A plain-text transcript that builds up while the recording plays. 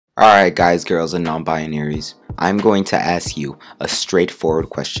Alright guys, girls, and non-binaries, I'm going to ask you a straightforward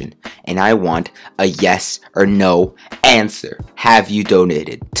question, and I want a yes or no answer. Have you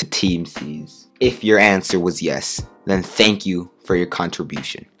donated to Team C's? If your answer was yes, then thank you for your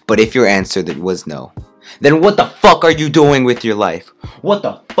contribution. But if your answer was no, then what the fuck are you doing with your life? What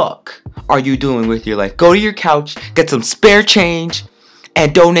the fuck are you doing with your life? Go to your couch, get some spare change,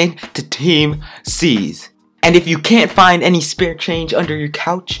 and donate to Team C's. And if you can't find any spare change under your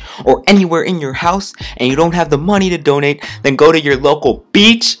couch or anywhere in your house and you don't have the money to donate, then go to your local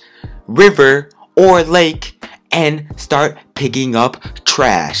beach, river, or lake and start picking up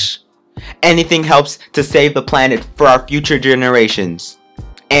trash. Anything helps to save the planet for our future generations.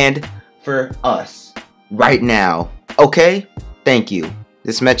 And for us. Right now. Okay? Thank you.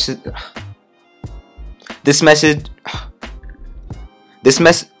 This message...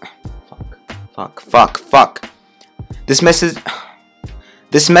 Fuck.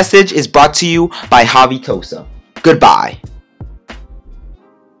 This message is brought to you by Javi Tosa. Goodbye.